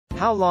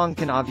How long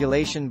can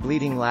ovulation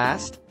bleeding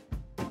last?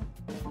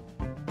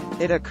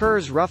 It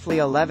occurs roughly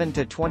 11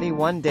 to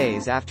 21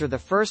 days after the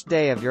first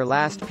day of your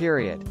last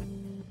period.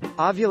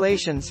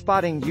 Ovulation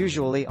spotting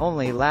usually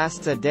only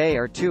lasts a day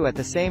or two at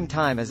the same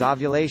time as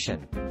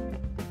ovulation.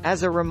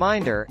 As a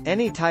reminder,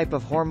 any type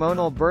of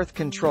hormonal birth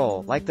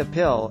control like the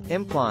pill,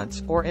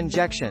 implants, or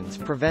injections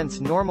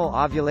prevents normal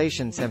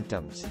ovulation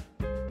symptoms.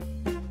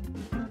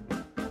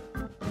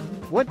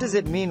 What does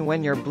it mean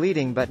when you're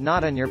bleeding but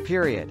not on your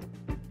period?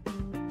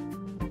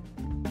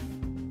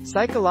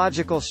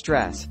 Psychological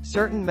stress,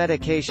 certain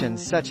medications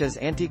such as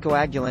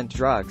anticoagulant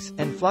drugs,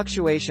 and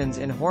fluctuations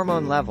in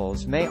hormone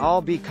levels may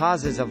all be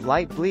causes of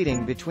light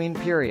bleeding between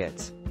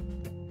periods.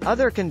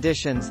 Other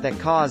conditions that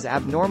cause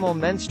abnormal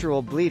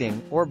menstrual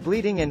bleeding, or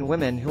bleeding in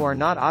women who are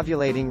not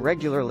ovulating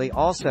regularly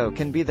also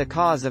can be the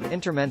cause of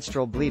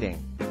intermenstrual bleeding.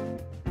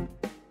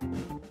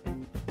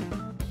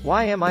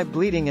 Why am I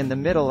bleeding in the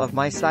middle of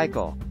my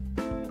cycle?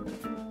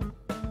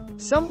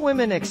 Some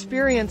women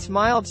experience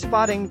mild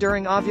spotting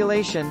during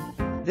ovulation.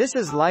 This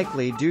is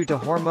likely due to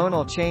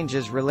hormonal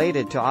changes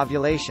related to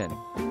ovulation.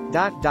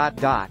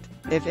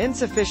 If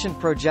insufficient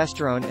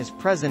progesterone is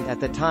present at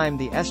the time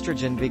the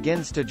estrogen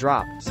begins to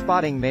drop,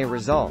 spotting may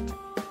result.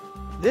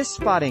 This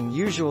spotting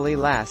usually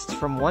lasts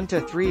from 1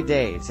 to 3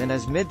 days and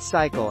is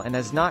mid-cycle and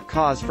is not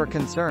cause for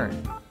concern.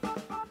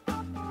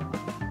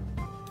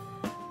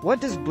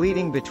 What does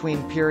bleeding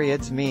between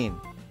periods mean?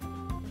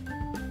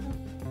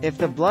 If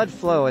the blood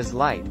flow is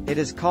light, it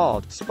is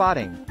called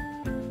spotting.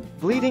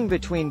 Bleeding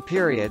between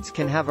periods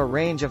can have a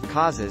range of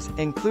causes,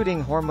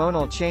 including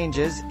hormonal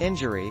changes,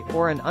 injury,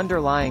 or an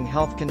underlying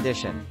health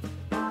condition.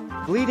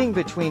 Bleeding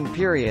between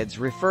periods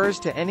refers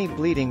to any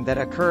bleeding that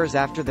occurs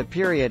after the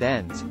period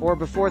ends, or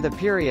before the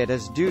period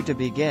is due to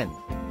begin.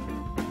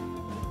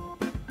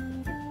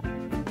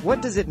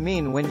 What does it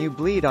mean when you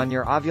bleed on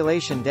your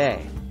ovulation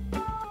day?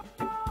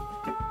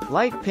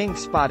 Light pink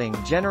spotting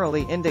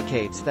generally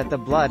indicates that the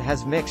blood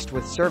has mixed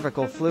with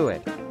cervical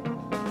fluid.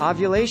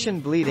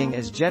 Ovulation bleeding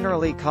is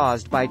generally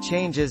caused by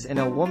changes in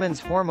a woman's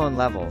hormone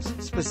levels,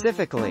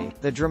 specifically,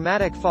 the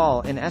dramatic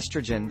fall in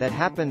estrogen that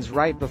happens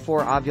right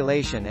before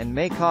ovulation and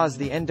may cause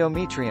the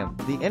endometrium,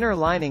 the inner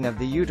lining of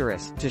the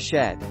uterus, to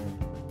shed.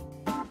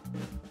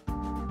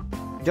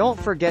 Don't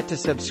forget to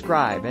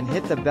subscribe and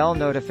hit the bell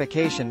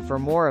notification for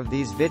more of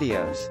these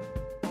videos.